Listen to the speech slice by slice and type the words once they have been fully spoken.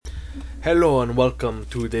Hello and welcome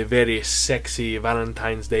to the very sexy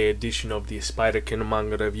Valentine's Day edition of the Spider-Kin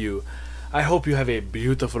Manga Review. I hope you have a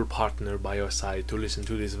beautiful partner by your side to listen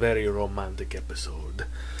to this very romantic episode.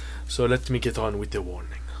 So let me get on with the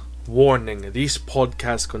warning. Warning, this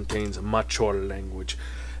podcast contains mature language,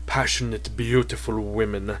 passionate, beautiful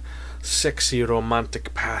women, sexy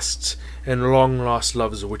romantic pasts, and long-lost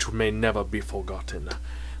loves which may never be forgotten.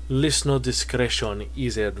 Listener discretion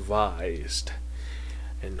is advised.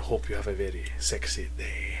 And hope you have a very sexy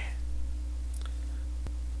day.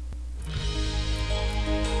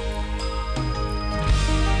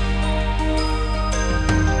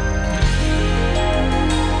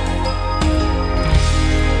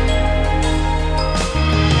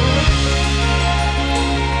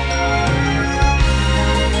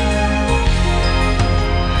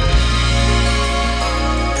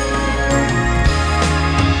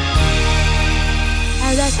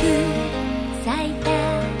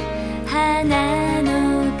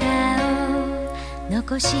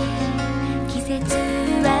少し季節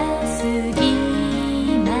は過ぎ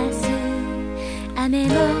ます雨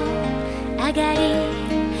も上がり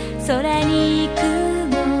空に雲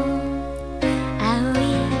青い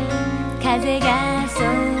風がそ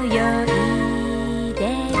よいで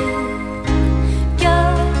る今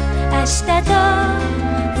日明日と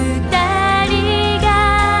二人が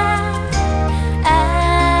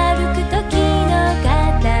歩く時の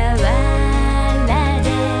傍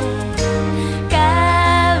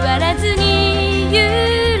らで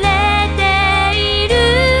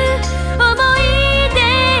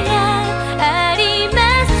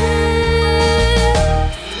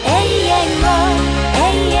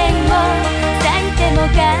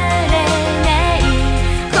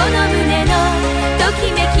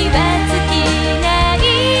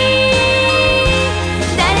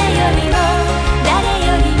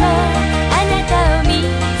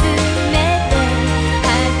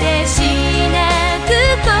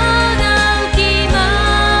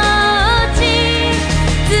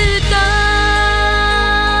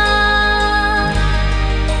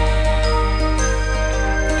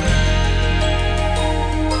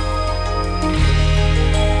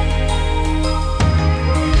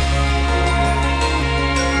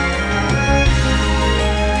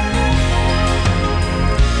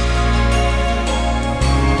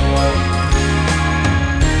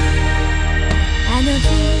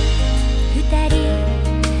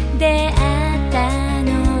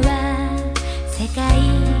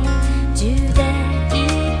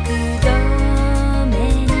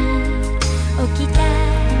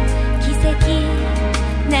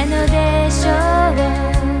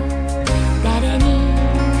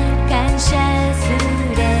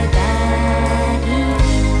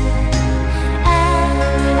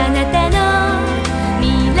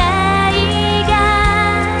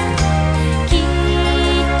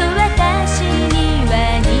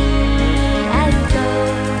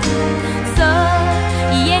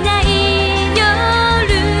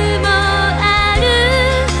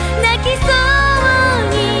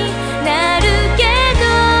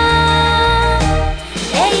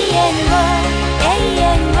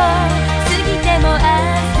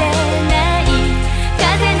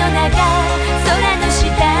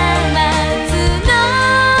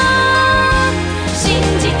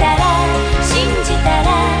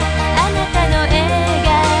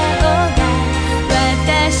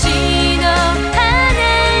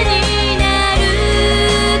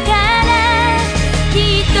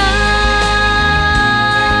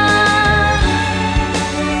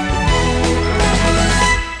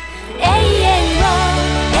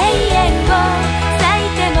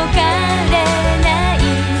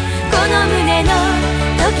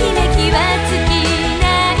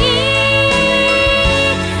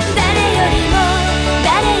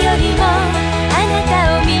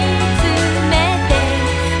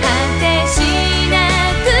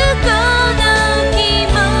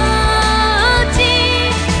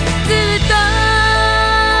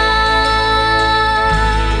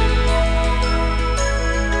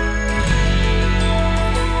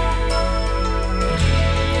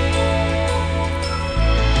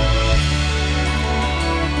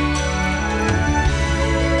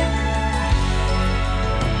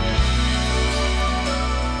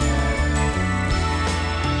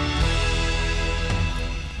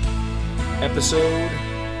Episode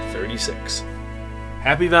 36.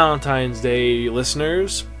 Happy Valentine's Day,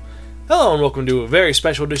 listeners. Hello and welcome to a very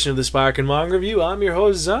special edition of the Spider-Kin Manga Review. I'm your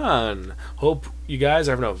host, Zan. Hope you guys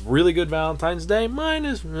are having a really good Valentine's Day. Mine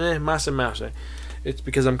is masa. It's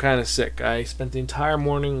because I'm kind of sick. I spent the entire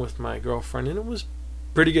morning with my girlfriend and it was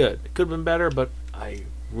pretty good. It could have been better, but I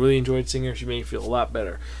really enjoyed seeing her. She made me feel a lot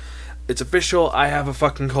better. It's official, I have a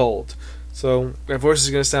fucking cold. So my voice is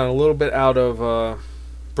going to sound a little bit out of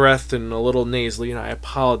breath and a little nasally, and I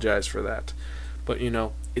apologize for that. But,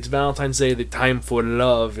 it's Valentine's Day, the time for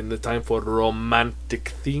love and the time for romantic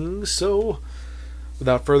things. So,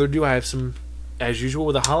 without further ado, I have some, as usual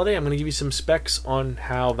with a holiday, I'm going to give you some specs on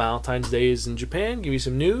how Valentine's Day is in Japan, give you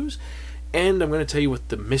some news, and I'm going to tell you what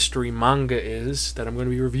the mystery manga is that I'm going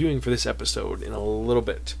to be reviewing for this episode in a little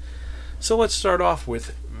bit. So let's start off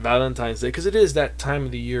with Valentine's Day, because it is that time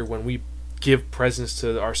of the year when we give presents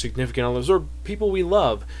to our significant others or people we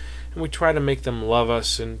love, and we try to make them love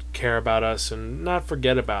us and care about us and not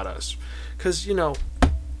forget about us. Because,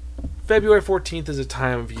 February 14th is a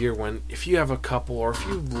time of year when if you have a couple or if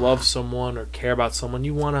you love someone or care about someone,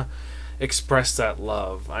 you want to express that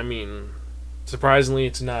love. I mean, surprisingly,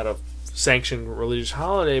 it's not a sanctioned religious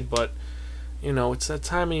holiday, but, it's that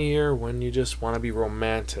time of year when you just want to be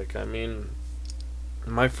romantic. I mean,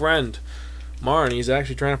 my friend Martin, he's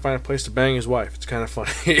actually trying to find a place to bang his wife. It's kind of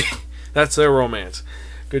funny. That's their romance.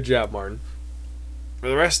 Good job, Martin. For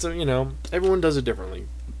the rest of, everyone does it differently.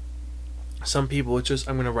 Some people, it's just,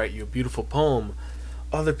 I'm going to write you a beautiful poem.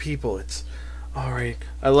 Other people, it's, alright,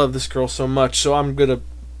 I love this girl so much, so I'm going to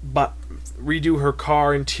redo her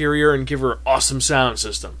car interior and give her an awesome sound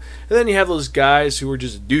system. And then you have those guys who are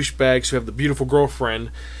just douchebags who have the beautiful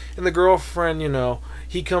girlfriend. And the girlfriend,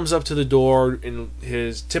 he comes up to the door in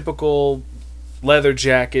his typical leather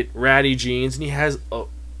jacket, ratty jeans, and he has a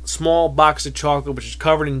small box of chocolate which is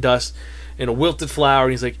covered in dust and a wilted flower,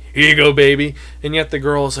 and he's like, here you go, baby. And yet the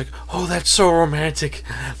girl is like, oh, that's so romantic.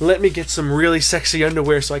 Let me get some really sexy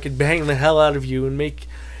underwear so I can bang the hell out of you and make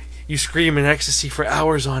you scream in ecstasy for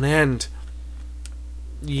hours on end.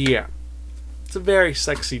 Yeah. It's a very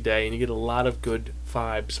sexy day, and you get a lot of good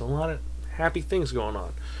vibes, a lot of happy things going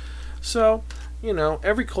on. So,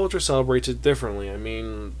 every culture celebrates it differently. I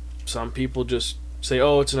mean, some people just say,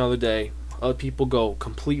 oh, it's another day. Other people go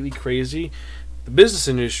completely crazy. The business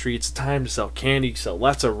industry, it's a time to sell candy, sell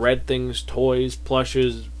lots of red things, toys,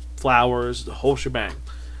 plushes, flowers, the whole shebang.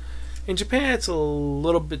 In Japan, it's a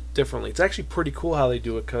little bit differently. It's actually pretty cool how they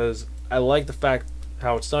do it, because I like the fact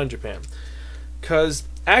how it's done in Japan. Because,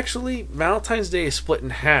 actually, Valentine's Day is split in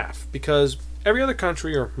half, because every other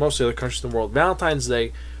country, or most of the other countries in the world, Valentine's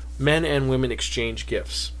Day, men and women exchange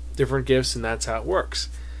gifts. Different gifts, and that's how it works.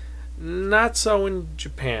 Not so in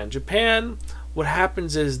Japan. Japan, what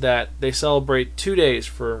happens is that they celebrate 2 days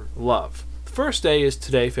for love. The first day is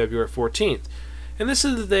today, February 14th. And this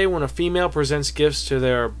is the day when a female presents gifts to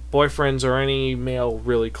their boyfriends or any male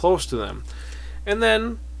really close to them. And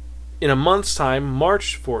then, in a month's time,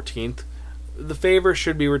 March 14th, the favor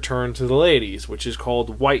should be returned to the ladies, which is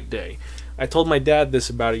called White Day. I told my dad this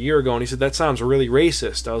about a year ago, and he said, that sounds really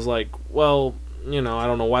racist. I was like, well, I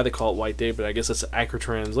don't know why they call it White Day, but I guess that's an accurate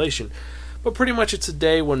translation. But pretty much it's a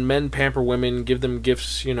day when men pamper women, give them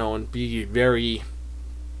gifts, and be very,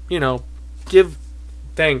 give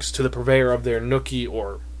thanks to the purveyor of their nookie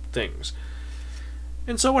or things.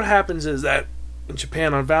 And so what happens is that in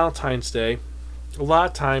Japan on Valentine's Day, a lot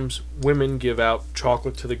of times women give out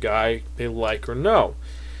chocolate to the guy they like or know.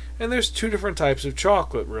 And there's two different types of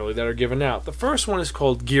chocolate, really, that are given out. The first one is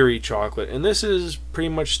called giri chocolate, and this is pretty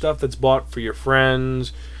much stuff that's bought for your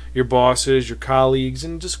friends, your bosses, your colleagues,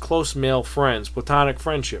 and just close male friends, platonic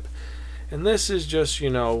friendship. And this is just,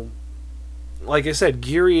 like I said,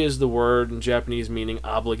 giri is the word in Japanese meaning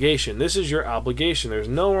obligation. This is your obligation. There's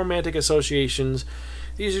no romantic associations.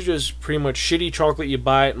 These are just pretty much shitty chocolate you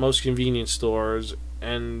buy at most convenience stores,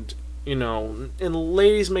 and and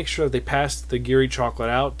ladies make sure that they pass the giri chocolate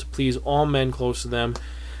out to please all men close to them.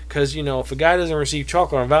 Because, if a guy doesn't receive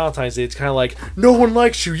chocolate on Valentine's Day, it's kind of like, no one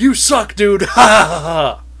likes you, you suck, dude, ha ha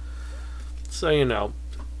ha. So,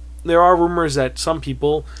 there are rumors that some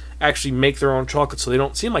people actually make their own chocolate so they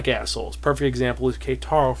don't seem like assholes. Perfect example is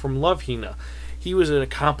Keitaro from Love Hina. He was an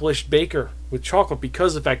accomplished baker with chocolate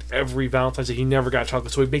because of the fact every Valentine's Day he never got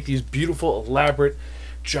chocolate. So he'd make these beautiful, elaborate,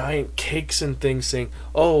 giant cakes and things saying,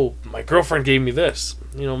 oh, my girlfriend gave me this.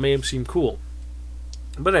 Made him seem cool.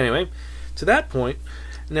 But anyway, to that point,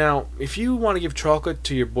 now, if you want to give chocolate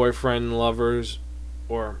to your boyfriend, lovers,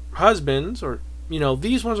 or husbands, or,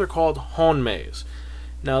 these ones are called honmeis.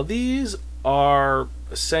 Now, these are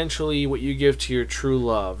essentially what you give to your true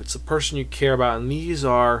love. It's the person you care about, and these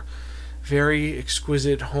are very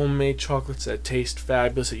exquisite homemade chocolates that taste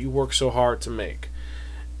fabulous that you work so hard to make.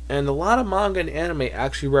 And a lot of manga and anime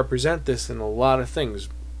actually represent this in a lot of things.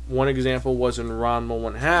 One example was in Ranma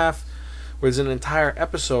 1/2, where there's an entire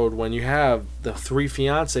episode when you have the three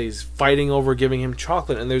fiancés fighting over giving him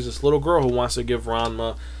chocolate, and there's this little girl who wants to give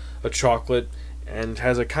Ranma a chocolate, and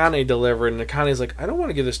has Akane delivered, and Akane's like, I don't want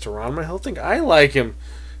to give this to Ranma. He'll think I like him,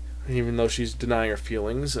 even though she's denying her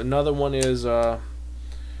feelings. Another one is,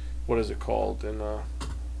 what is it called? In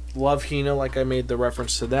Love Hina, like I made the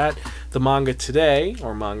reference to that. The manga today,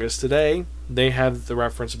 or mangas today, they have the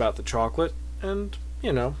reference about the chocolate, and,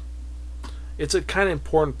 you know, it's a kind of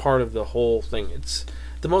important part of the whole thing. It's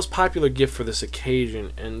the most popular gift for this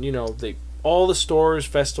occasion, and, you know, all the stores,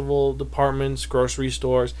 festival departments, grocery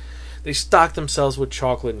stores, they stock themselves with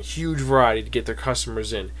chocolate in huge variety to get their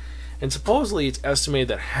customers in. And supposedly it's estimated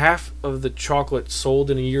that half of the chocolate sold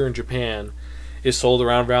in a year in Japan is sold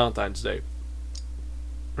around Valentine's Day.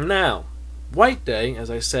 Now, White Day, as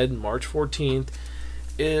I said, March 14th,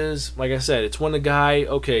 is, like I said, it's when the guy,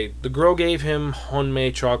 the girl gave him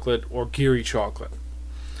Honmei chocolate or Giri chocolate.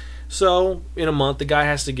 So, in a month, the guy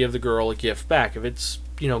has to give the girl a gift back. If it's,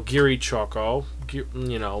 Giri choco,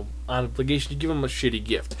 on obligation, you give him a shitty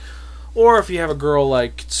gift. Or if you have a girl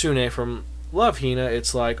like Kitsune from Love Hina,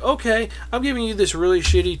 it's like, okay, I'm giving you this really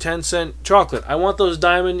shitty 10-cent chocolate. I want those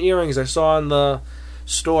diamond earrings I saw in the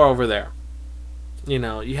store over there.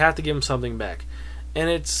 You have to give them something back. And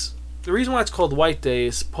the reason why it's called White Day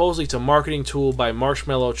is supposedly it's a marketing tool by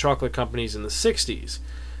marshmallow chocolate companies in the 60s.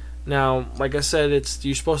 Now, like I said,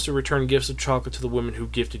 you're supposed to return gifts of chocolate to the women who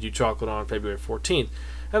gifted you chocolate on February 14th.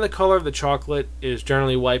 And the color of the chocolate is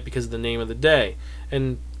generally white because of the name of the day.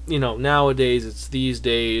 And, nowadays, it's these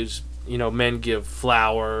days, men give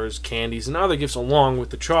flowers, candies, and other gifts along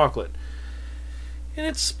with the chocolate. And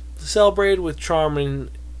it's celebrated with charm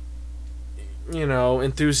and,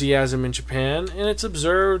 enthusiasm in Japan. And it's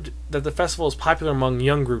observed that the festival is popular among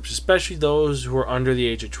young groups, especially those who are under the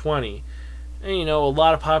age of 20. And, a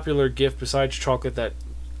lot of popular gift besides chocolate that,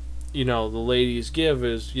 the ladies give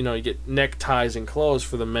is, you get neckties and clothes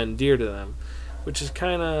for the men dear to them, which is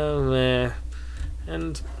kind of meh.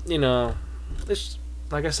 And, it's,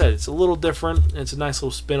 like I said, it's a little different. It's a nice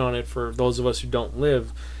little spin on it for those of us who don't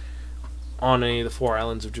live on any of the 4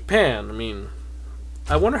 islands of Japan. I mean,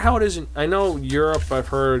 I wonder how it is I know Europe, I've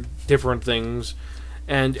heard different things.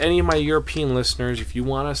 And any of my European listeners, if you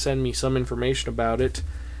want to send me some information about it,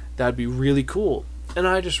 that'd be really cool. And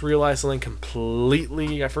I just realized something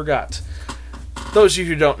completely I forgot. Those of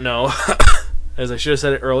you who don't know, as I should have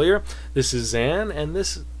said it earlier, this is Zan, and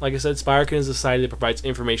this, like I said, Spirekin is a site that provides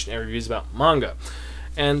information and reviews about manga.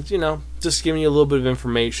 And, just giving you a little bit of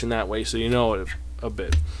information that way so you know it a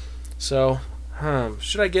bit. So,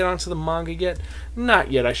 should I get onto the manga yet?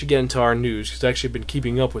 Not yet. I should get into our news, because I've actually been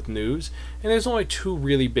keeping up with news. And there's only 2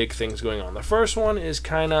 really big things going on. The first one is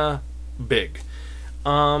kind of big.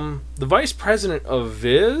 The vice president of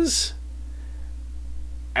Viz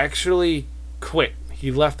actually quit. He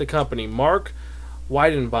left the company. Mark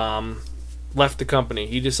Weidenbaum left the company.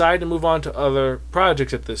 He decided to move on to other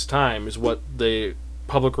projects at this time, is what the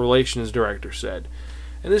public relations director said.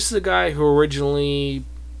 And this is a guy who originally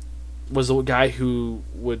was the guy who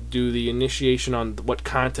would do the initiation on what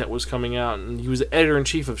content was coming out, and he was the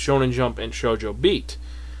editor-in-chief of Shonen Jump and Shoujo Beat.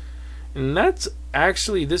 And that's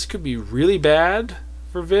actually, this could be really bad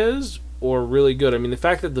for Viz, or really good. I mean, the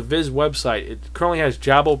fact that the Viz website, it currently has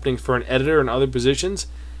job openings for an editor and other positions,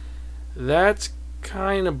 that's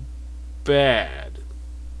kind of bad.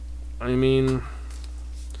 I mean,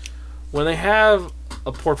 when they have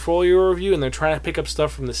a portfolio review and they're trying to pick up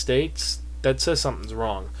stuff from the States, that says something's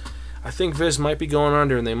wrong. I think Viz might be going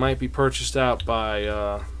under and they might be purchased out by,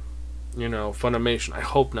 Funimation. I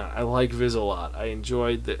hope not. I like Viz a lot. I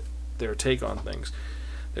enjoyed their take on things.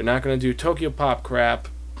 They're not going to do Tokyo Pop crap.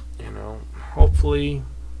 Hopefully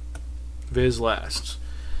Viz lasts.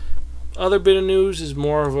 Other bit of news is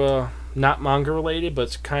more of a not manga related, but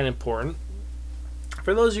it's kind of important.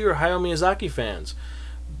 For those of you who are Hayao Miyazaki fans,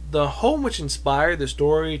 the home which inspired the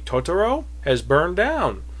story Totoro has burned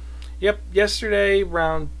down. Yep, yesterday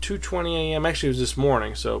around 2:20 a.m., actually it was this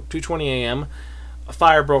morning, so 2:20 a.m., a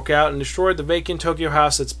fire broke out and destroyed the vacant Tokyo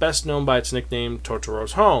house that's best known by its nickname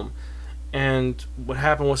Totoro's home. And what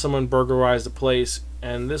happened was someone burglarized the place,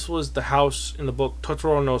 and this was the house in the book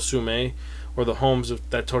Totoro no Sume, or the homes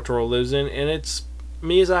that Totoro lives in, and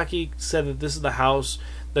Miyazaki said that this is the house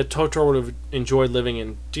that Totoro would have enjoyed living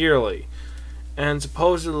in dearly. And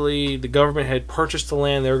supposedly the government had purchased the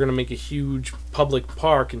land. They were going to make a huge public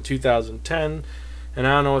park in 2010, and I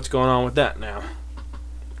don't know what's going on with that now.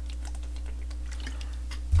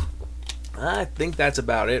 I think that's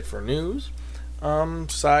about it for news.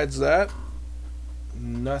 Besides that,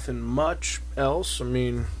 nothing much else. I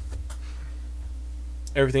mean,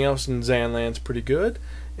 Everything else in Zanland's pretty good.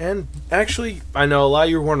 And actually, I know a lot of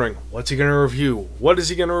you are wondering, what's he going to review? What is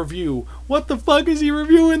he going to review? What the fuck is he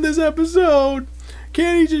reviewing this episode?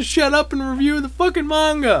 Can't he just shut up and review the fucking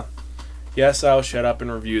manga? Yes, I'll shut up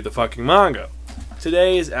and review the fucking manga.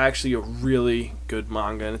 Today is actually a really good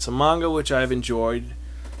manga, and it's a manga which I've enjoyed.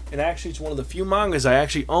 And actually, it's one of the few mangas I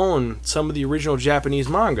actually own some of the original Japanese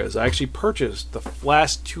mangas. I actually purchased the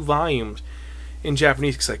last 2 volumes in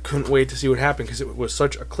Japanese because I couldn't wait to see what happened because it was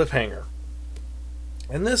such a cliffhanger.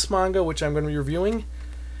 And this manga, which I'm going to be reviewing,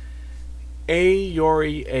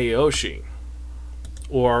 Ayori Aoshi,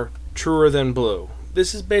 or Truer Than Blue.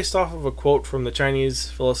 This is based off of a quote from the Chinese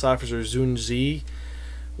philosopher Zun Zi,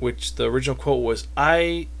 which the original quote was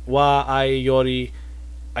 "Ai wa Ayori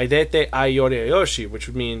Aidete Ayori Aoshi," which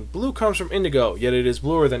would mean blue comes from indigo, yet it is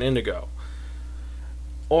bluer than indigo.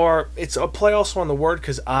 Or it's a play also on the word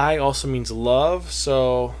because "I" also means love,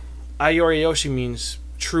 so Ayori Aoshi means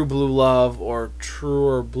true blue love or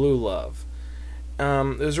truer blue love.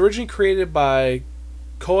 It was originally created by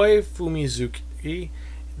Koi Fumizuki.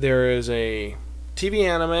 There is a TV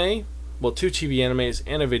anime, well, 2 TV animes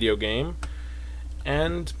and a video game,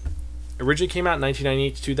 and originally came out in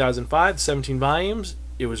 1998 to 2005, 17 volumes.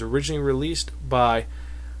 It was originally released by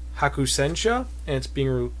Hakusensha, and it's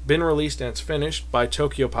been released and it's finished by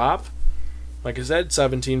Tokyo Pop. Like I said,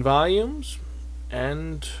 17 volumes,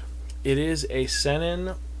 and it is a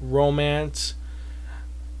seinen romance,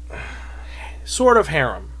 sort of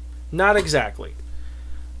harem. Not exactly.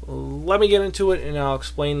 Let me get into it and I'll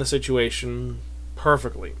explain the situation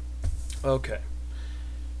perfectly. Okay.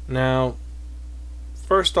 Now,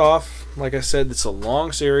 first off, like I said, it's a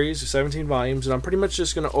long series, 17 volumes, and I'm pretty much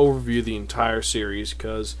just going to overview the entire series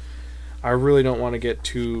because I really don't want to get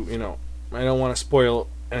too, I don't want to spoil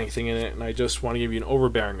anything in it, and I just want to give you an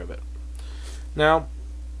overbearing of it. Now,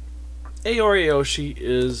 Ayori Aoshi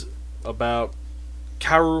is about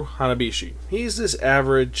Kaoru Hanabishi. He's this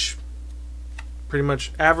pretty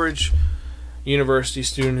much average university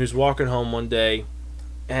student who's walking home one day,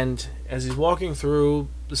 and as he's walking through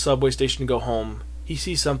the subway station to go home, he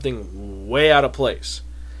sees something way out of place.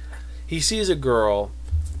 He sees a girl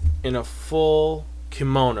in a full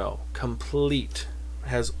kimono, complete,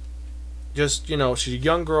 has just, she's a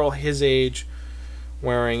young girl his age,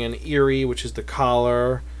 wearing an iri, which is the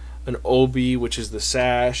collar, an obi, which is the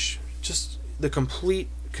sash, just the complete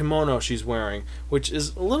kimono she's wearing, which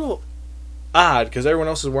is a little odd because everyone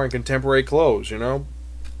else is wearing contemporary clothes,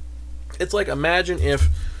 It's like, imagine if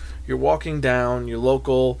you're walking down your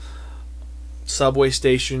local subway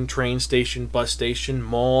station, train station, bus station,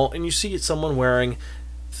 mall, and you see someone wearing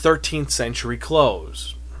 13th century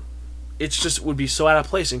clothes. It would be so out of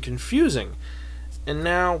place and confusing. And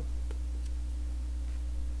now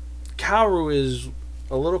Kaoru is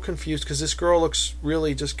a little confused because this girl looks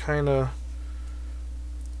really just kind of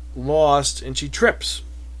lost, and she trips.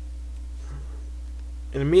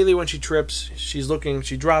 And immediately when she trips, she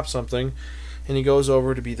drops something, and he goes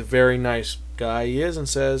over to be the very nice guy he is and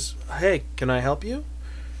says, "Hey, can I help you?"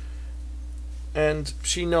 And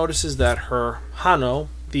she notices that her hano,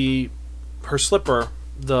 her slipper,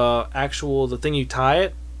 the thing you tie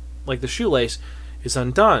it, like the shoelace, is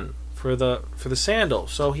undone for the sandal.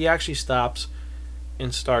 So he actually stops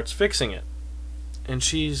and starts fixing it. And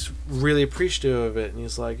she's really appreciative of it, and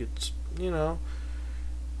he's like, "It's,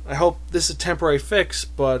 I hope this is a temporary fix,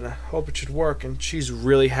 but I hope it should work." And she's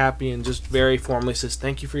really happy and just very formally says,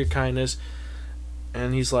 "Thank you for your kindness."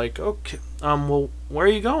 And he's like, "Okay, well, where are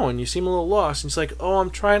you going? You seem a little lost." And she's like, "Oh, I'm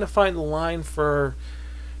trying to find the line for,"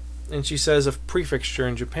 and she says a prefixture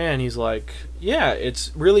in Japan. He's like, "Yeah,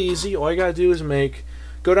 it's really easy. All you gotta do is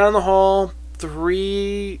go down the hall,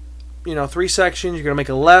 3 sections. You're gonna make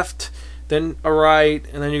a left, then a right,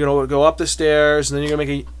 and then you're gonna go up the stairs, and then you're gonna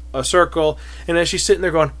make a circle." And as she's sitting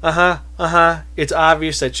there going, it's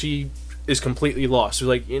obvious that she is completely lost. She's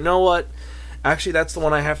like, "You know what? Actually, that's the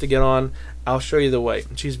one I have to get on. I'll show you the way."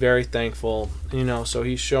 And she's very thankful, so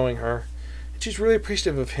he's showing her. And she's really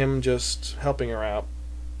appreciative of him just helping her out.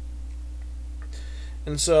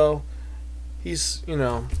 And so he's,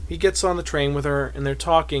 he gets on the train with her, and they're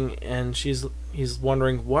talking, and he's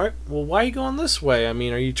wondering, why are you going this way? I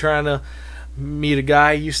mean, are you trying to meet a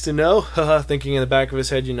guy you used to know? Thinking in the back of his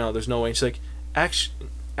head, there's no way. And she's like,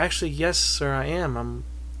 actually, yes, sir, I am.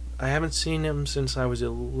 I haven't seen him since I was a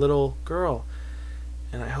little girl,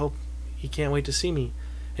 and I hope he can't wait to see me.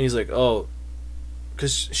 And he's like, "Oh,"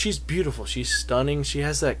 because she's beautiful, she's stunning, she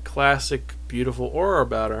has that classic beautiful aura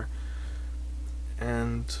about her.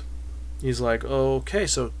 And he's like, "Oh, okay,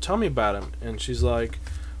 so tell me about him." And she's like,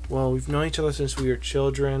 "Well, we've known each other since we were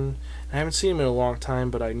children. I haven't seen him in a long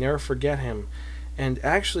time, but I never forget him. And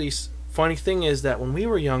actually, funny thing is that when we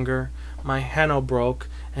were younger, my Hano broke,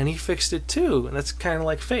 and he fixed it too. And that's kind of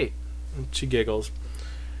like fate. And she giggles.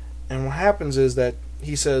 And what happens is that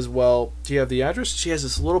he says, well, do you have the address? She has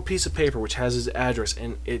this little piece of paper which has his address,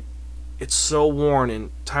 and it's so worn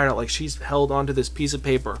and tired out. Like, she's held onto this piece of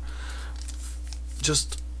paper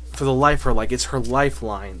just for the life of her. Like, it's her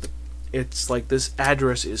lifeline. It's like this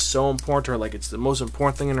address is so important to her. Like, it's the most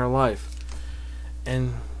important thing in her life.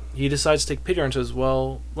 And he decides to take pity on her and says,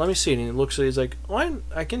 well, let me see it. And he looks at it. He's like, oh,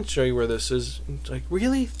 I can show you where this is. And it's like,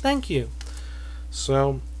 really? Thank you.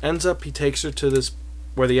 So, ends up he takes her to this,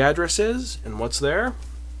 where the address is, and what's there?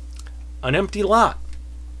 An empty lot.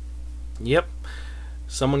 Yep.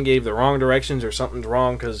 Someone gave the wrong directions, or something's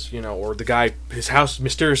wrong because, or the guy, his house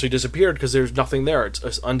mysteriously disappeared because there's nothing there.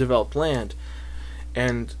 It's undeveloped land.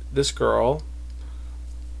 And this girl,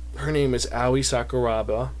 her name is Aoi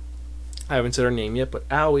Sakuraba. I haven't said her name yet, but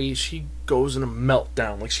Aoi, she goes in a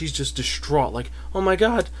meltdown. Like, she's just distraught. Like, oh my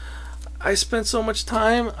god, I spent so much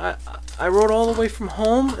time. I rode all the way from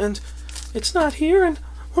home, and it's not here, and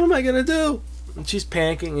what am I going to do? And she's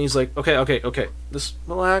panicking, and he's like, okay. Just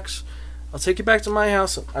relax. I'll take you back to my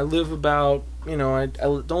house. I live about, I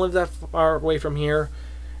don't live that far away from here,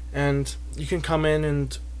 and you can come in,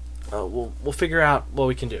 and we'll figure out what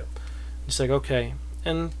we can do. He's like, okay.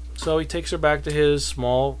 And so he takes her back to his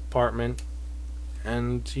small apartment,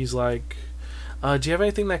 and he's like, do you have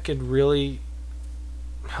anything that could really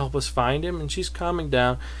help us find him? And she's calming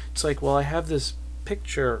down. It's like, well, I have this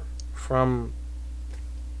picture from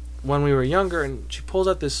when we were younger, and she pulls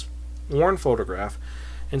out this worn photograph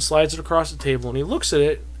and slides it across the table, and he looks at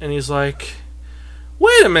it, and he's like,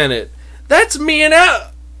 wait a minute, that's me and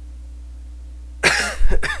Al.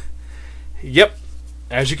 Yep,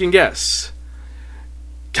 as you can guess,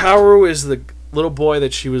 Kaoru is the little boy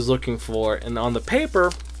that she was looking for, and on the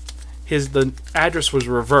paper, the address was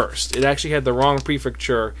reversed. It actually had the wrong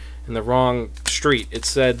prefecture and the wrong street. It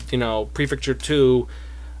said, Prefecture 2,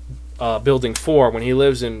 Building 4, when he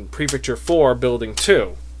lives in Prefecture 4, Building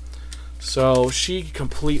 2. So she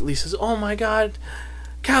completely says, oh my god,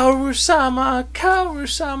 Kaoru-sama,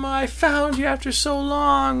 I found you after so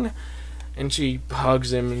long. And she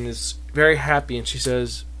hugs him and is very happy, and she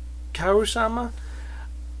says, Kaoru-sama,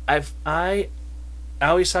 Aoi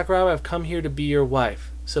Sakuraba, I've come here to be your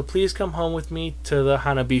wife, so please come home with me to the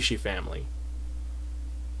Hanabishi family.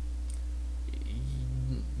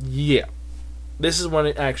 Yeah. This is when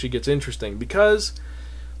it actually gets interesting, because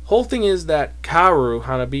whole thing is that Kaoru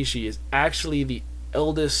Hanabishi is actually the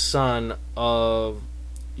eldest son of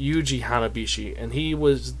Yuji Hanabishi, and he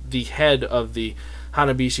was the head of the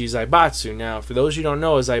Hanabishi Zaibatsu. Now, for those who don't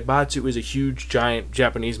know, a Zaibatsu is a huge, giant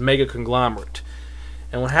Japanese mega conglomerate.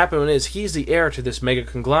 And what happened is he's the heir to this mega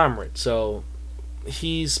conglomerate, so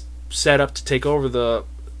he's set up to take over the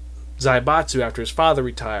Zaibatsu after his father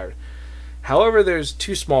retired. However, there's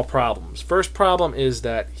two small problems. First problem is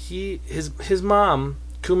that his mom,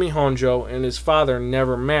 Kumi Honjo, and his father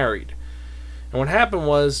never married. And what happened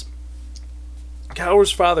was,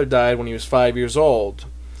 Kaoru's father died when he was 5 years old,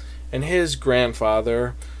 and his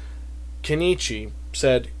grandfather, Kenichi,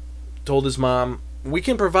 told his mom, we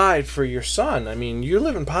can provide for your son. I mean, you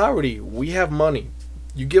live in poverty. We have money.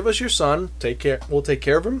 You give us your son, we'll take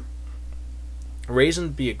care of him, raise him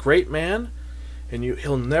to be a great man, and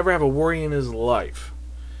he'll never have a worry in his life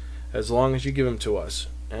as long as you give him to us.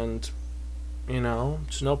 And,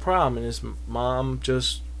 it's no problem. And his mom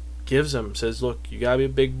just gives him, says, look, you gotta be a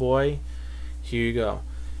big boy. Here you go.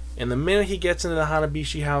 And the minute he gets into the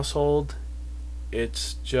Hanabishi household,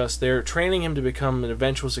 it's just, they're training him to become an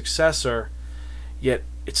eventual successor, yet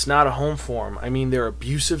it's not a home for him. I mean, they're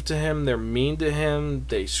abusive to him, they're mean to him,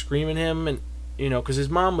 they scream at him, and, because his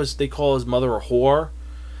mom they call his mother a whore,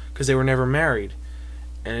 because they were never married.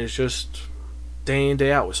 And it's just, day in,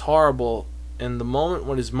 day out, it was horrible. And the moment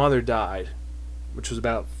when his mother died, which was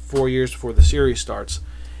about 4 years before the series starts,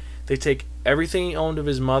 they take everything he owned of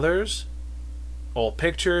his mother's, all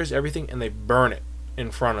pictures, everything, and they burn it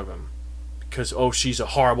in front of him. Because, she's a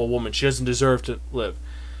horrible woman. She doesn't deserve to live.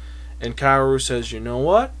 And Kaoru says, you know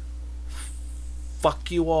what?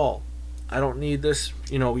 Fuck you all. I don't need this.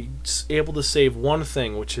 He's able to save one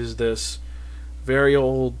thing, which is this very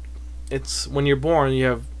old... It's when you're born,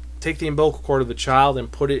 you take the umbilical cord of the child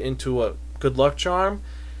and put it into a good luck charm.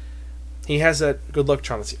 He has that good luck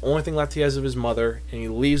charm. It's the only thing left he has of his mother, and he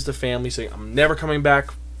leaves the family saying, I'm never coming back.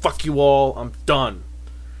 Fuck you all. I'm done.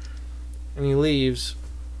 And he leaves,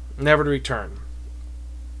 never to return.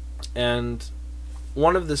 And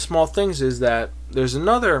one of the small things is that there's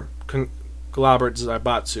another conglomerate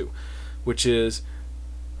Zaibatsu, which is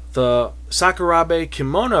the Sakurabe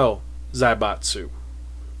Kimono Zaibatsu.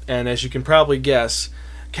 And as you can probably guess,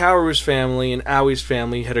 Kaoru's family and Aoi's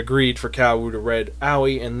family had agreed for Kaoru to wed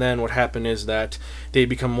Aoi, and then what happened is that they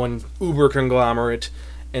become one uber conglomerate,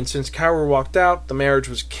 and since Kaoru walked out, the marriage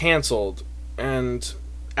was cancelled, and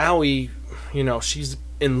Aoi, she's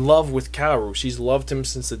in love with Kaoru. She's loved him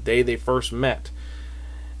since the day they first met.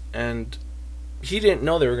 And he didn't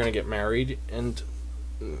know they were going to get married, and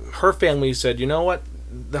her family said, you know what,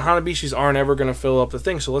 the Hanabishis aren't ever going to fill up the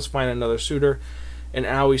thing, so let's find another suitor. And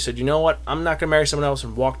Aoi said, you know what, I'm not going to marry someone else,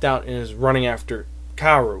 and walked out and is running after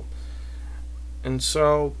Kaoru. And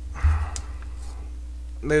so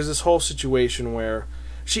there's this whole situation where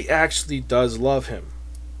she actually does love him,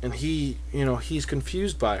 and he's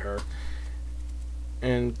confused by her.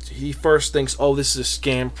 And he first thinks, oh, this is a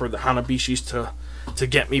scam for the Hanabishis to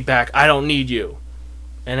get me back. I don't need you.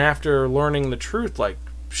 And after learning the truth,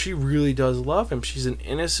 she really does love him. She's an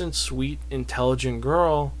innocent, sweet, intelligent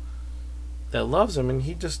girl that loves him, and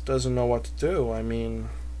he just doesn't know what to do. I mean,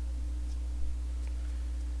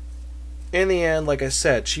 in the end, like I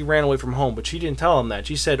said, she ran away from home, but she didn't tell him that.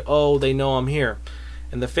 She said, oh, they know I'm here.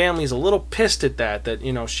 And the family's a little pissed at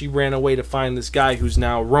that she ran away to find this guy who's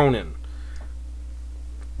now Ronin.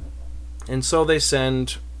 And so they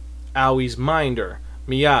send Aoi's minder,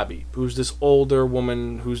 Miyabi, who's this older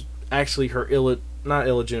woman who's actually her not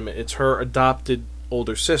illegitimate, it's her adopted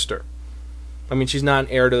older sister. I mean, she's not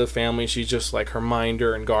an heir to the family, she's just like her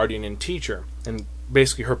minder and guardian and teacher, and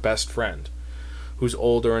basically her best friend, who's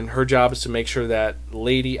older, and her job is to make sure that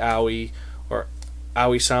Lady Aoi, or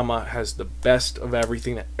Aoi-sama, has the best of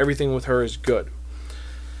everything, that everything with her is good.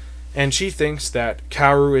 And she thinks that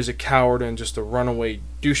Kaoru is a coward and just a runaway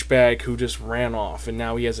douchebag who just ran off, and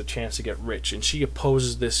now he has a chance to get rich, and she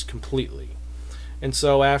opposes this completely. And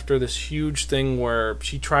so after this huge thing where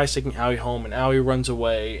she tries taking Aoi home, and Aoi runs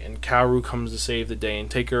away, and Kaoru comes to save the day and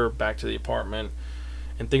take her back to the apartment,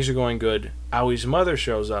 and things are going good, Aoi's mother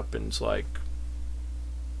shows up and is like,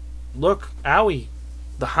 look, Aoi,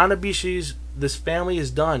 the Hanabishis, this family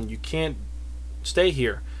is done, you can't stay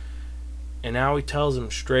here. And Aoi tells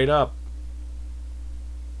him straight up,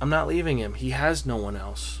 I'm not leaving him. He has no one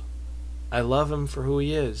else. I love him for who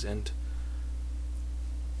he is, and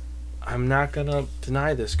I'm not going to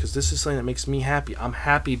deny this, because this is something that makes me happy. I'm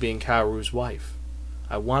happy being Kaoru's wife.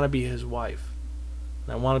 I want to be his wife.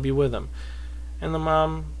 And I want to be with him. And the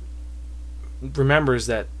mom remembers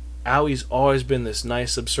that Aoi's always been this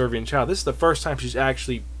nice, subservient child. This is the first time she's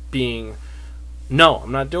actually being, no,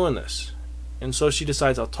 I'm not doing this. And so she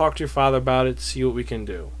decides, I'll talk to your father about it, see what we can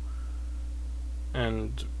do.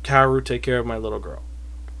 And Kaoru, take care of my little girl.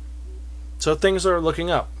 So things are looking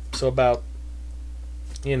up. So about,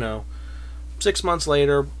 6 months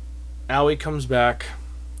later, Aoi comes back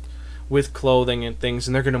with clothing and things,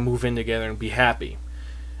 and they're going to move in together and be happy.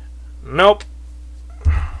 Nope.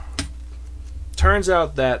 Turns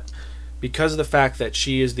out that because of the fact that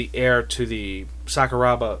she is the heir to the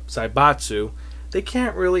Sakuraba Zaibatsu, they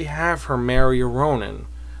can't really have her marry a Ronin.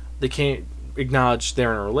 They can't acknowledge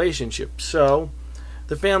they're in a relationship. So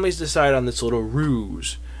the families decide on this little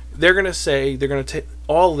ruse. They're going to say they're going to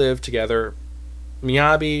all live together.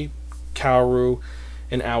 Miyabi, Kaoru,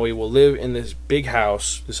 and Aoi will live in this big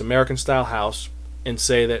house, this American-style house, and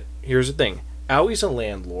say that, here's the thing, Aoi's a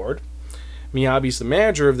landlord, Miyabi's the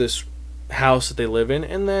manager of this house that they live in,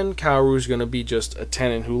 and then Kaoru's going to be just a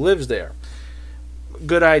tenant who lives there.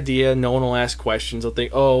 Good idea, no one will ask questions. They'll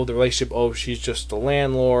think, oh, the relationship, oh, she's just the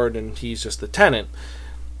landlord and he's just the tenant.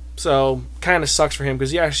 So, kind of sucks for him,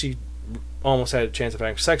 because he actually almost had a chance of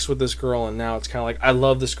having sex with this girl, and now it's kind of like, I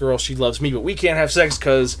love this girl, she loves me, but we can't have sex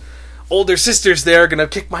because older sister's there gonna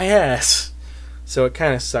kick my ass. So it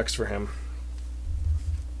kind of sucks for him.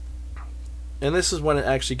 And this is when it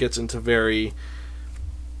actually gets into very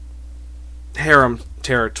harem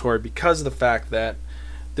territory, because of the fact that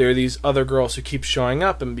there are these other girls who keep showing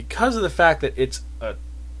up, and because of the fact that it's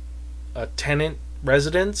a tenant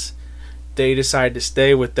residence, they decide to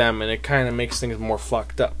stay with them, and it kind of makes things more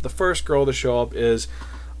fucked up. The first girl to show up is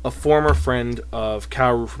a former friend of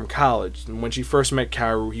Kaoru from college, and when she first met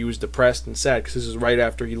Kaoru, he was depressed and sad, because this is right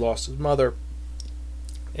after he lost his mother.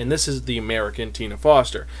 And this is the American Tina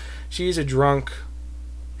Foster. She's a drunk,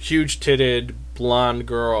 huge-titted, blonde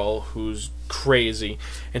girl who's crazy,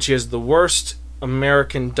 and she has the worst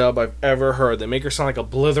American dub I've ever heard. They make her sound like a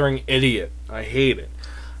blithering idiot. I hate it.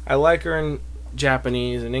 I like her in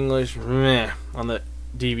Japanese and English, meh, on the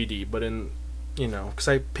DVD, but in, because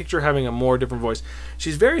I picture having a more different voice.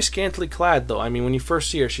 She's very scantily clad, though. I mean, when you first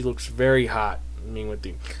see her, she looks very hot.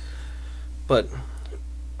 But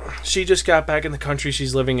she just got back in the country.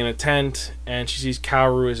 She's living in a tent, and she sees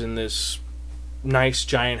Kaoru is in this nice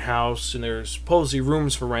giant house, and there's supposedly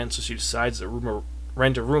rooms for rent, so she decides to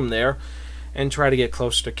rent a room there and try to get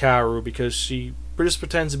closer to Kaoru because she just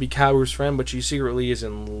pretends to be Kaoru's friend, but she secretly is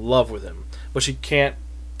in love with him. But she can't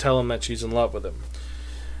tell him that she's in love with him.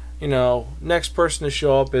 Next person to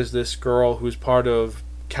show up is this girl who's part of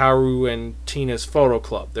Kaoru and Tina's photo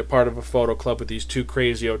club. They're part of a photo club with these two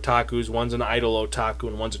crazy otakus. One's an idol otaku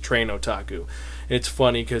and one's a train otaku. And it's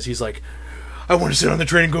funny because he's like, I want to sit on the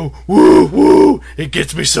train and go, woo, woo, it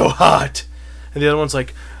gets me so hot. And the other one's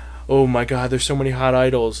like, oh my god, there's so many hot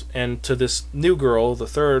idols. And to this new girl, the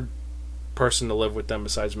third person to live with them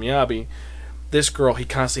besides Miyabi, this girl, he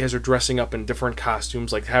constantly has her dressing up in different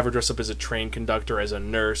costumes, like have her dress up as a train conductor, as a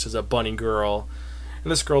nurse, as a bunny girl.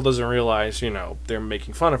 And this girl doesn't realize, they're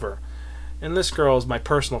making fun of her. And this girl is my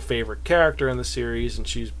personal favorite character in the series, and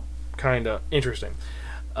she's kind of interesting.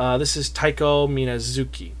 This is Taiko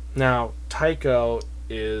Minazuki. Now, Taiko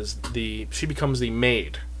she becomes the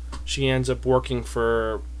maid. She ends up working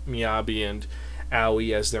for Miyabi and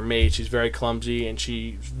Aoi as their maid. She's very clumsy and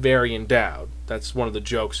she's very endowed. That's one of the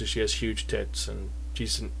jokes, is she has huge tits and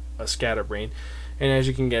she's a scatterbrain. And as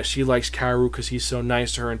you can guess, she likes Kaoru because he's so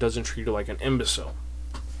nice to her and doesn't treat her like an imbecile.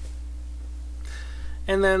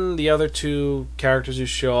 And then the other two characters who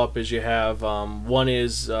show up is you have, one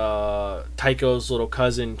is Taiko's little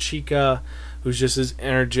cousin Chika, who's just this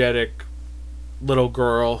energetic little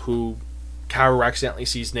girl who Kaoru accidentally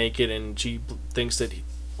sees naked and she thinks that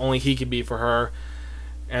only he could be for her.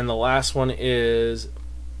 And the last one is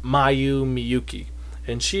Mayu Miyuki,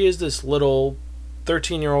 and she is this little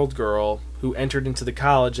 13-year-old girl who entered into the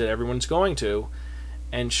college that everyone's going to,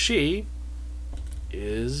 and she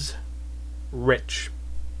is rich.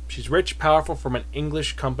 She's rich, powerful, from an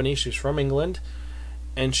English company. She's from England,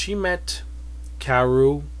 and she met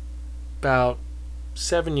Kaoru about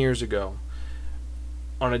 7 years ago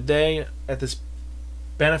on a day at this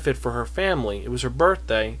benefit for her family. It was her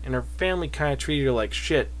birthday, and her family kind of treated her like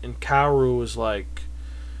shit, and Kaoru was like,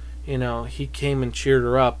 he came and cheered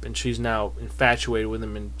her up, and she's now infatuated with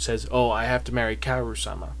him and says, oh, I have to marry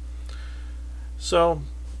Kaoru-sama. So,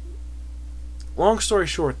 long story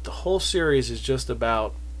short, the whole series is just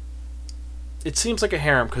about, it seems like a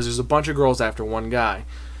harem because there's a bunch of girls after one guy,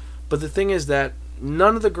 but the thing is that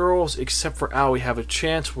none of the girls except for Aoi have a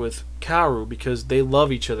chance with Kaoru because they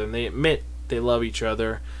love each other and they admit they love each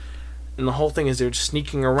other, and the whole thing is they're just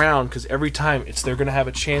sneaking around because every time they're going to have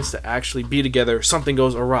a chance to actually be together, something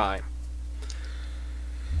goes awry.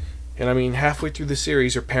 And I mean, halfway through the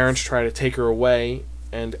series, her parents try to take her away,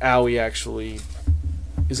 and Aoi actually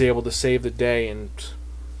is able to save the day, and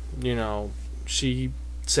she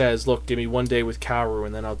says, look, give me one day with Kaoru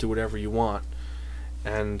and then I'll do whatever you want.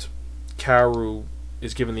 And Kaoru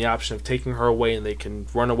is given the option of taking her away and they can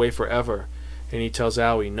run away forever. And he tells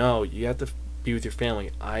Aoi, no, you have to be with your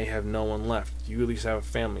family. I have no one left. You at least have a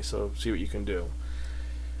family, so see what you can do.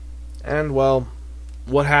 And, well,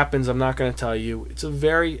 what happens, I'm not going to tell you. It's a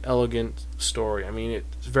very elegant story. I mean,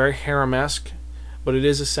 it's very harem-esque, but it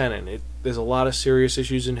is a seinen. There's a lot of serious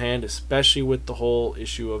issues in hand, especially with the whole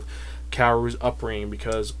issue of Kaoru's upbringing,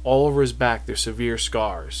 because all over his back there's severe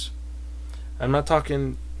scars. I'm not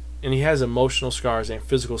talking... And he has emotional scars and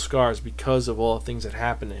physical scars because of all the things that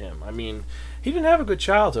happened to him. I mean, he didn't have a good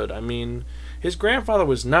childhood. I mean, his grandfather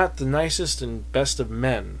was not the nicest and best of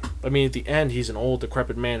men. I mean, at the end, he's an old,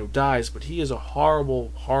 decrepit man who dies, but he is a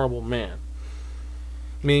horrible, horrible man.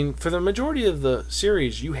 I mean, for the majority of the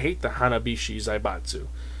series, you hate the Hanabishi Zaibatsu.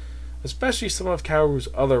 Especially some of Kaoru's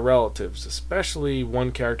other relatives, especially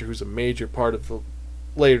one character who's a major part of the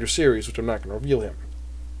later series, which I'm not going to reveal him.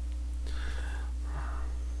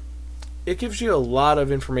 It gives you a lot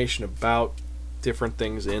of information about different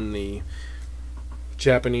things in the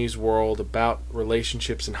Japanese world, about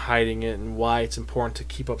relationships and hiding it, and why it's important to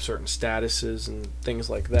keep up certain statuses and things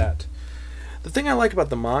like that. The thing I like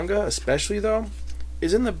about the manga, especially though,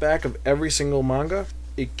 is in the back of every single manga,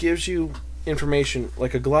 it gives you information,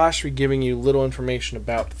 like a glossary giving you little information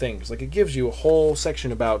about things. Like it gives you a whole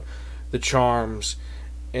section about the charms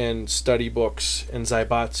and study books and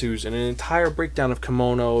zaibatsus and an entire breakdown of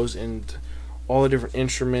kimonos and all the different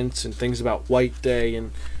instruments and things about White Day,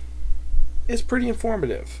 and it's pretty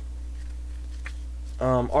informative.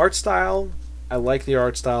 Art style, I like the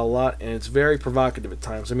art style a lot, and it's very provocative at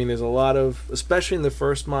times. I mean, there's a lot of, especially in the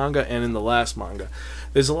first manga and in the last manga,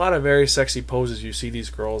 there's a lot of very sexy poses you see these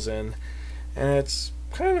girls in, and it's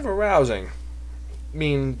kind of arousing. I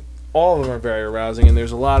mean, all of them are very arousing, and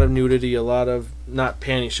there's a lot of nudity, a lot of, not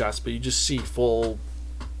panty shots, but you just see full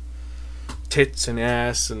tits and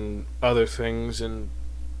ass and other things, and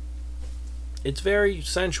it's very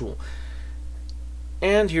sensual.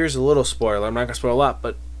 And here's a little spoiler. I'm not going to spoil a lot,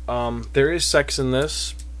 but there is sex in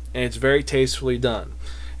this, and it's very tastefully done.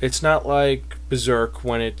 It's not like Berserk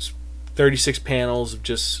when it's 36 panels of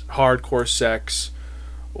just hardcore sex,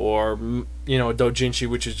 or Dojinshi,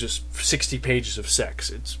 which is just 60 pages of sex.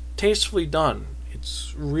 It's tastefully done.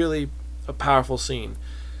 It's really a powerful scene.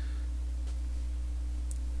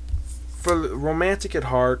 For romantic at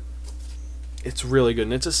heart, it's really good.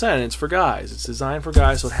 And it's a seinen. It's for guys. It's designed for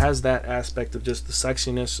guys, so it has that aspect of just the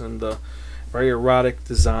sexiness and the very erotic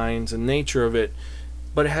designs and nature of it.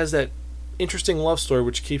 But it has that interesting love story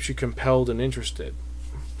which keeps you compelled and interested.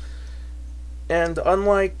 And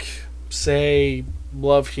unlike, say,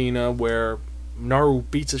 Love Hina, where Naru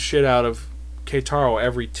beats the shit out of Keitaro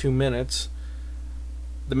every 2 minutes,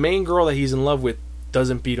 the main girl that he's in love with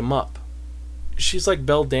doesn't beat him up. She's like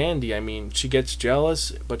Belle Dandy. I mean, she gets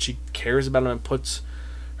jealous, but she cares about him and puts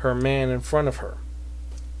her man in front of her.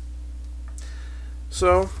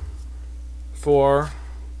 So, for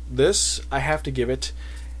this, I have to give it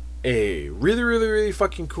a really, really, really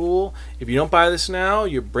fucking cool. If you don't buy this now,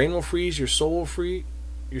 your brain will freeze, your soul will free,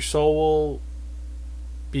 your soul will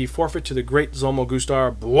be forfeit to the great Zomo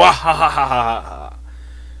Gustar. Bwahahaha.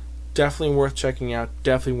 Definitely worth checking out.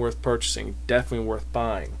 Definitely worth purchasing. Definitely worth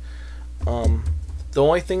buying. The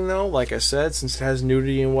only thing though, like I said, since it has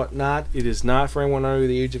nudity and whatnot, it is not for anyone under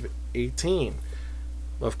the age of 18.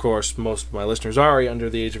 Of course, most of my listeners are already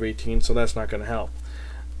under the age of 18, so that's not going to help.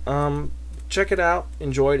 Check it out.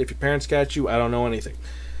 Enjoy it. If your parents got you, I don't know anything.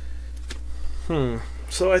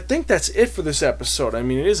 So I think that's it for this episode. I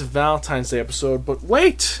mean, it is a Valentine's Day episode, but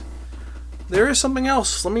wait! There is something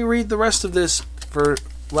else. Let me read the rest of this for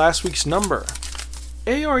last week's number.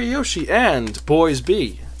 Aoriyoshi and Boys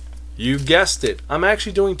B. You guessed it. I'm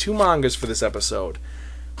actually doing 2 mangas for this episode.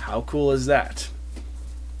 How cool is that?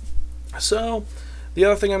 So, the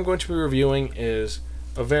other thing I'm going to be reviewing is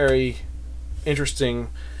a very interesting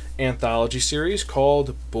anthology series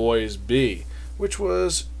called Boys B, which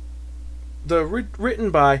was written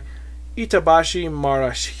by Itabashi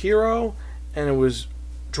Marashiro, and it was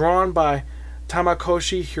drawn by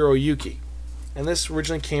Tamakoshi Hiroyuki. And this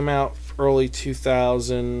originally came out early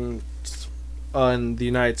 2000 in the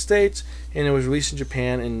United States, and it was released in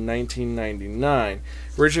Japan in 1999.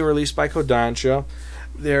 Originally released by Kodansha.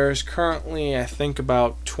 There's currently, I think,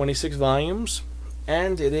 about 26 volumes,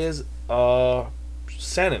 and it is a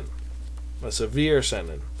seinen, a severe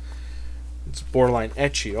seinen. It's borderline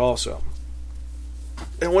ecchi also.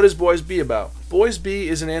 And what is Boys B about? Boys B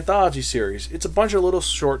is an anthology series. It's a bunch of little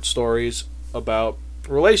short stories about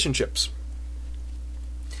relationships.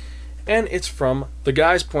 And it's from the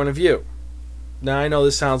guy's point of view. Now, I know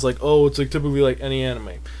this sounds like, it's like typically like any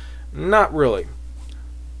anime. Not really.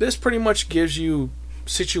 This pretty much gives you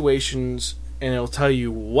situations, and it'll tell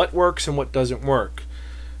you what works and what doesn't work.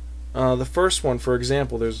 The first one, for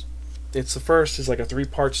example, is like a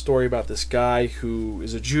 3-part story about this guy who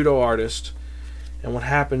is a judo artist, and what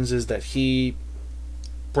happens is that he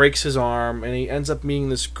breaks his arm, and he ends up meeting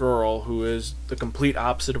this girl who is the complete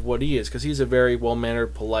opposite of what he is, because he's a very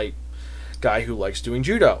well-mannered, polite guy who likes doing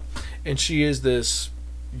judo. And she is this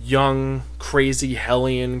young, crazy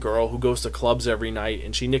hellion girl who goes to clubs every night,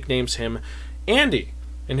 and she nicknames him Andy,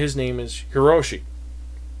 and his name is Hiroshi.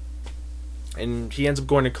 And he ends up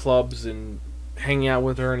going to clubs and hanging out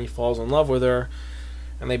with her, and he falls in love with her,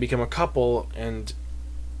 and they become a couple, and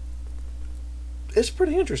it's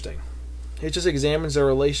pretty interesting. It just examines their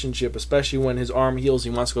relationship, especially when his arm heals, he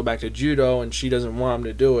wants to go back to judo, and she doesn't want him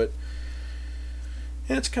to do it.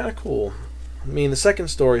 And it's kind of cool. I mean, the second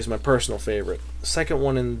story is my personal favorite. The second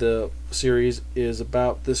one in the series is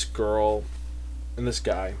about this girl and this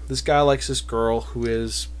guy. This guy likes this girl who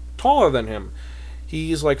is taller than him.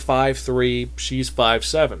 He's like 5'3", she's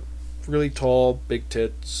 5'7". Really tall, big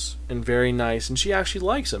tits, and very nice, and she actually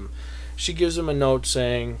likes him. She gives him a note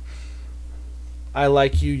saying, I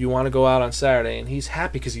like you, you want to go out on Saturday, and he's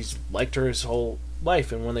happy because he's liked her his whole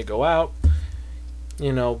life, and when they go out,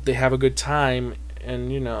 they have a good time,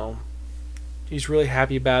 and, he's really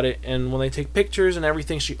happy about it, and when they take pictures and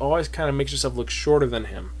everything, she always kind of makes herself look shorter than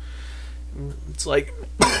him. It's like,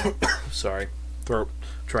 sorry, throat,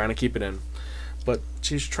 trying to keep it in. But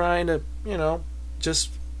she's trying to,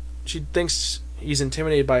 she thinks he's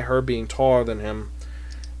intimidated by her being taller than him,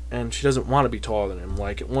 and she doesn't want to be taller than him.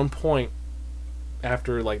 Like, at one point,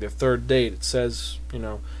 after, like, their third date, it says,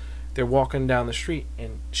 they're walking down the street,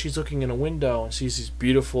 and she's looking in a window and sees these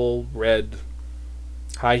beautiful red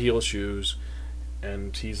high heel shoes,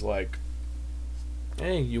 and he's like,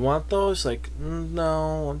 hey, you want those? Like,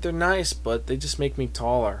 no, they're nice, but they just make me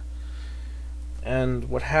taller. And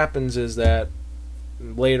what happens is that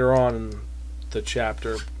later on in the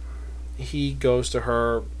chapter, he goes to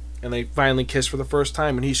her and they finally kiss for the first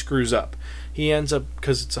time, and he screws up. He ends up,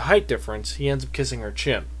 because it's a height difference, he ends up kissing her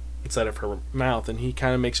chin instead of her mouth, and he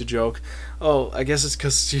kind of makes a joke. Oh, I guess it's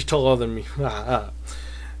because she's taller than me.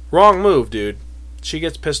 Wrong move, dude. She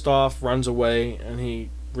gets pissed off, runs away, and he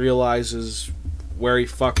realizes where he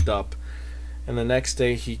fucked up. And the next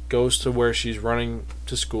day he goes to where she's running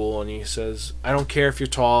to school, and he says, I don't care if you're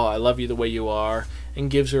tall, I love you the way you are,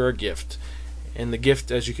 and gives her a gift. And the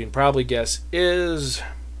gift, as you can probably guess, is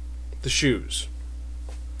the shoes,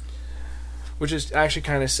 which is actually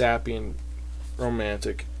kind of sappy and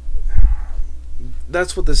romantic.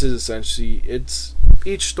 That's what this is essentially. It's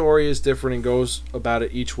each story is different and goes about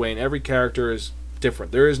it each way, and every character is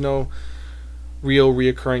different. There is no real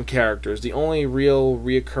reoccurring characters. The only real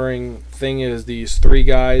reoccurring thing is these three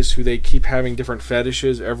guys who they keep having different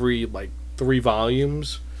fetishes every 3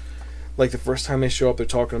 volumes. Like the first time they show up, they're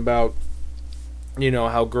talking about,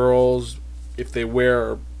 how girls, if they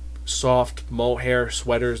wear soft mohair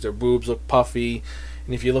sweaters, their boobs look puffy,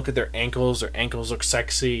 and if you look at their ankles look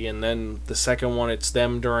sexy. And then the second one, it's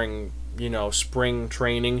them during spring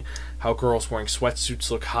training, how girls wearing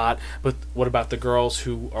sweatsuits look hot. But what about the girls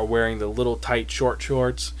who are wearing the little tight short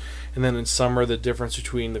shorts? And then in summer, the difference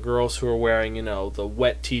between the girls who are wearing the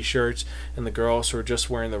wet t-shirts and the girls who are just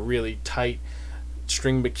wearing the really tight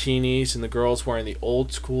string bikinis, and the girls wearing the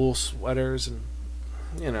old school sweaters. And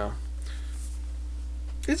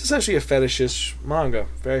it's essentially a fetishish manga,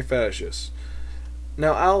 very fetishish.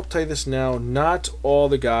 Now, I'll tell you this now, not all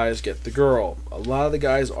the guys get the girl. A lot of the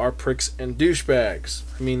guys are pricks and douchebags.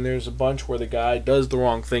 I mean, there's a bunch where the guy does the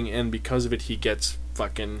wrong thing, and because of it, he gets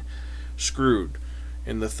fucking screwed.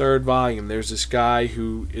 In the 3rd volume, there's this guy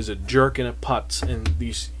who is a jerk and a putz, and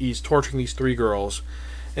he's torturing these 3 girls,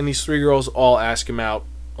 and these 3 girls all ask him out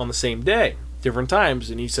on the same day, different times,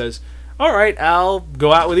 and he says, alright, I'll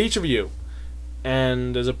go out with each of you.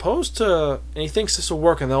 And and he thinks this will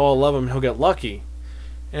work and they'll all love him and he'll get lucky.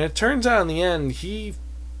 And it turns out in the end, he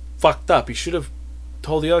fucked up. He should have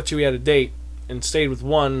told the other 2 he had a date and stayed with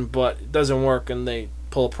one, but it doesn't work, and they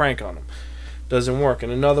pull a prank on him. Doesn't work.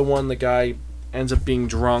 And another one, the guy ends up being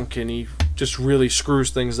drunk, and he just really screws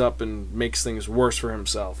things up and makes things worse for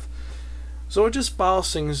himself. So it just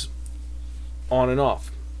follows things on and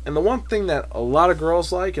off. And the one thing that a lot of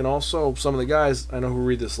girls like, and also some of the guys I know who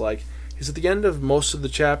read this like, is at the end of most of the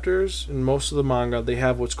chapters and most of the manga, they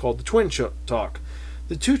have what's called the twin talk.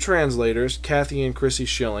 The 2 translators, Kathy and Chrissy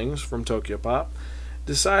Schillings from Tokyopop,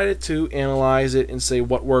 decided to analyze it and say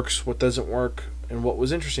what works, what doesn't work, and what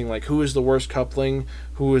was interesting, like who is the worst coupling,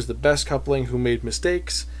 who is the best coupling, who made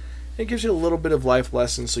mistakes. It gives you a little bit of life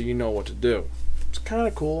lessons so you know what to do. It's kind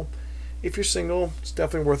of cool. If you're single, it's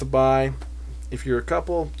definitely worth a buy. If you're a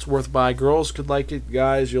couple, it's worth a buy. Girls could like it.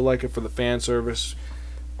 Guys, you'll like it for the fan service.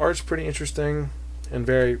 Art's pretty interesting and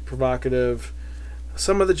very provocative.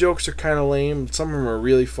 Some of the jokes are kind of lame. Some of them are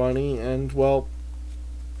really funny. And, well,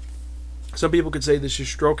 some people could say this is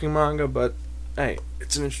stroking manga, but, hey,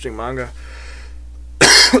 it's an interesting manga.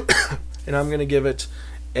 And I'm going to give it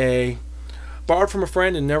a borrowed from a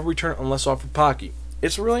friend and never return unless offered Pocky.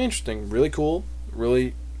 It's really interesting, really cool,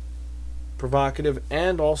 really provocative,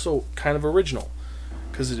 and also kind of original.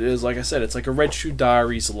 Because it is, like I said, it's like a Red Shoe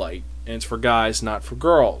Diaries light. And it's for guys, not for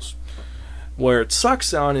girls. Where it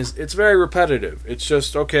sucks on is it's very repetitive. It's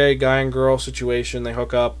just, okay, guy and girl situation, they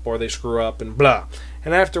hook up or they screw up and blah.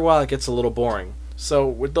 And after a while it gets a little boring. So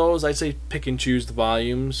with those, I'd say pick and choose the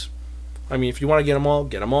volumes. I mean, if you want to get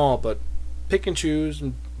them all, but pick and choose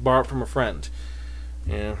and borrow it from a friend.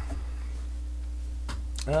 Yeah.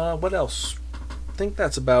 What else? I think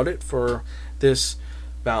that's about it for this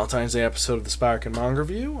Valentine's Day episode of the Spiraken Manga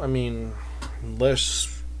Review. I mean,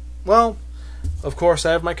 well, of course,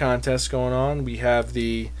 I have my contest going on. We have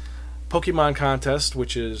the Pokemon contest,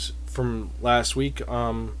 which is from last week,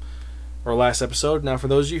 or last episode. Now, for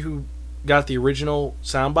those of you who got the original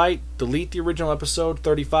soundbite, delete the original episode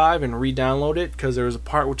 35 and re-download it, because there was a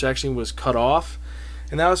part which actually was cut off.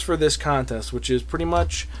 And that was for this contest, which is pretty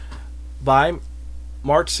much by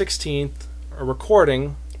March 16th, a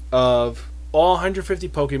recording of all 150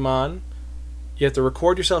 Pokemon. You have to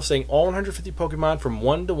record yourself saying all 150 Pokemon from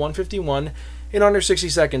 1 to 151 in under 60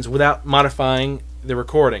 seconds without modifying the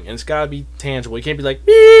recording. And it's got to be tangible. You can't be like,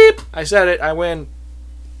 beep, I said it, I win.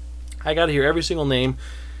 I got to hear every single name.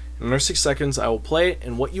 In under 6 seconds, I will play it,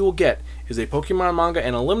 and what you will get is a Pokemon manga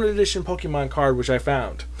and a limited edition Pokemon card, which I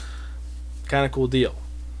found. Kind of cool deal.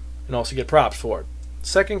 And also get props for it.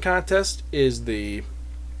 Second contest is the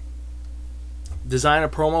design a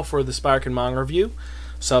promo for the Spiraken Manga Review.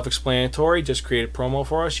 Self-explanatory. Just create a promo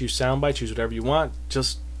for us. Use sound bites. Use whatever you want.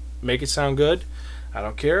 Just make it sound good. I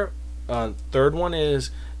don't care. Third one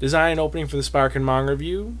is design an opening for the Sparkin Manga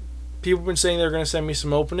Review. People have been saying they're going to send me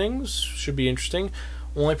some openings. Should be interesting.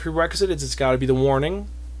 Only prerequisite is it's got to be the warning.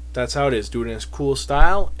 That's how it is. Do it in a cool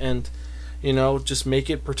style, and just make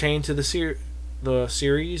it pertain to the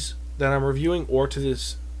series that I'm reviewing, or to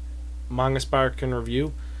this Manga Sparkin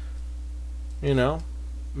review.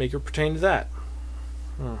 Make it pertain to that.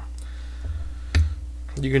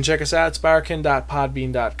 You can check us out at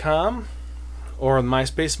sparkin.podbean.com or on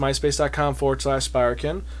MySpace,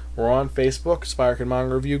 myspace.com/Sparkin. We're on Facebook, Sparkin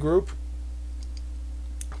Manga Review Group.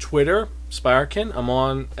 Twitter, Sparkin. I'm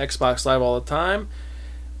on Xbox Live all the time.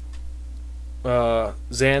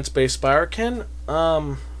 Space Sparkin.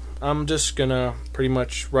 I'm just gonna pretty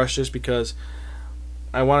much rush this because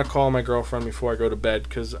I want to call my girlfriend before I go to bed,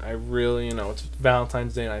 because I really, it's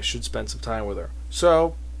Valentine's Day and I should spend some time with her.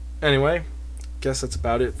 So, anyway, guess that's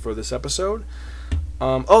about it for this episode.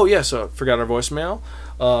 So I forgot our voicemail.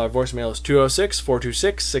 Our voicemail is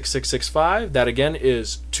 206-426-6665. That again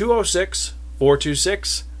is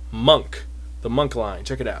 206-426-MONK. The Monk line.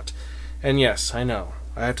 Check it out. And yes, I know,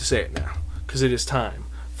 I have to say it now, because it is time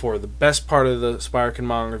for the best part of the Sparkin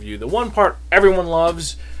Manga Review. The one part everyone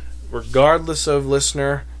loves, regardless of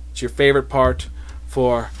listener. It's your favorite part,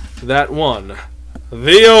 for that one,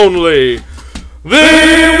 the only,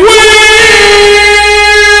 the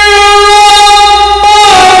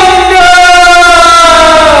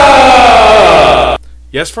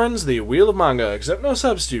Yes, friends, the Wheel of Manga, except no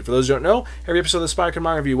substitute. For those who don't know, every episode of the Sparkin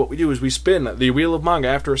Manga Review, what we do is we spin the Wheel of Manga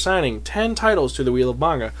after assigning 10 titles to the Wheel of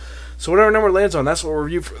Manga. So whatever number it lands on, that's what we'll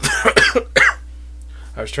review for.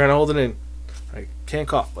 I was trying to hold it in. I can't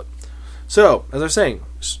cough, but... So, as I was saying,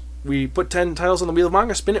 we put 10 titles on the Wheel of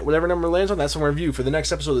Manga, spin it, whatever number it lands on, that's what we'll review for the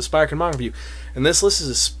next episode of the Sparkin Manga Review. And this list is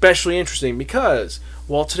especially interesting because,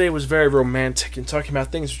 while today was very romantic and talking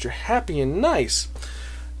about things which are happy and nice,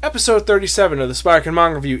 episode 37 of the Sparkin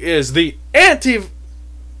Manga Review is the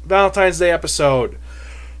anti-Valentine's Day episode.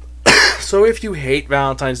 So if you hate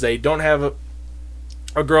Valentine's Day, don't have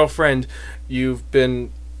a girlfriend, you've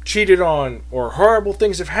been cheated on, or horrible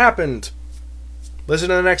things have happened, listen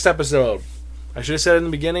to the next episode. I should have said it in the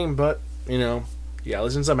beginning, but,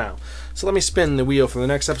 listen somehow. So let me spin the wheel for the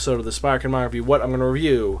next episode of the Sparkin Manga Review, what I'm going to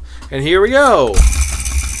review. And here we go!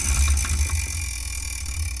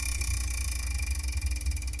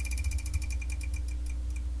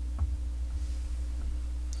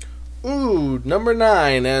 Ooh, number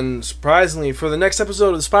 9, and surprisingly, for the next episode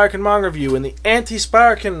of the Sparkin Manga Review, in the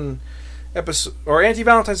anti-Sparkin episode, or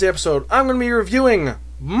anti-Valentine's Day episode, I'm going to be reviewing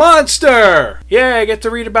Monster! Yeah, I get to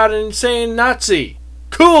read about an insane Nazi.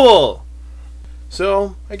 Cool!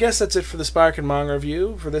 So, I guess that's it for the Sparkin Manga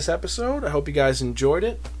Review for this episode. I hope you guys enjoyed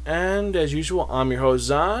it, and as usual, I'm your host,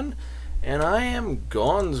 Zahn, and I am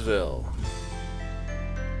Gonzville.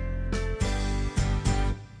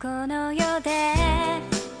 この世で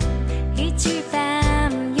一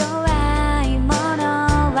番弱いもの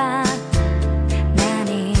は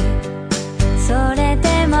何？それ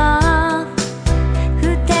でも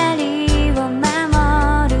二人を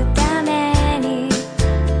守るために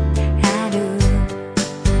ある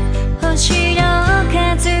星の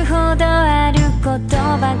数ほどある言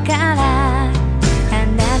葉からあ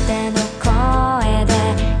なたの声で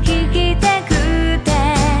聞きたくて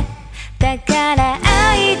だから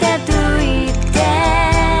愛だと言って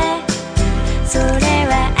それ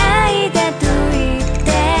は愛だと言っ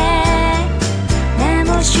て名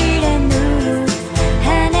も知れぬ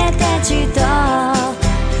花たちと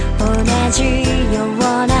同じよう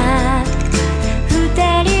な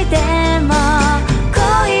二人でも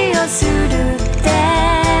恋をするって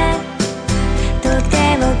と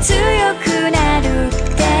ても強くなるっ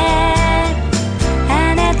てあ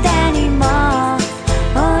なたにも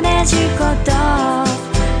同じこと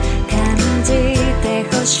感じて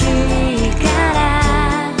ほしいから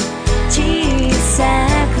小さ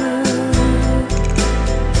く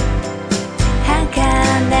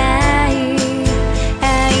儚い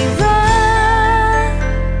愛を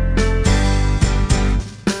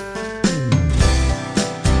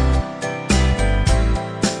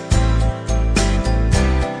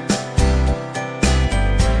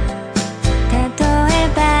例え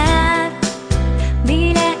ば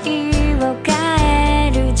未来を変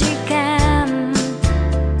える時間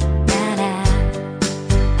なら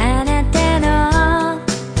あなたの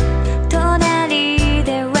隣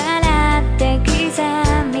で笑って刻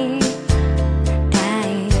みた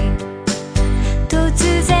い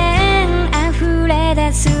突然溢れ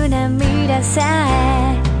出す涙さ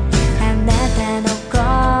え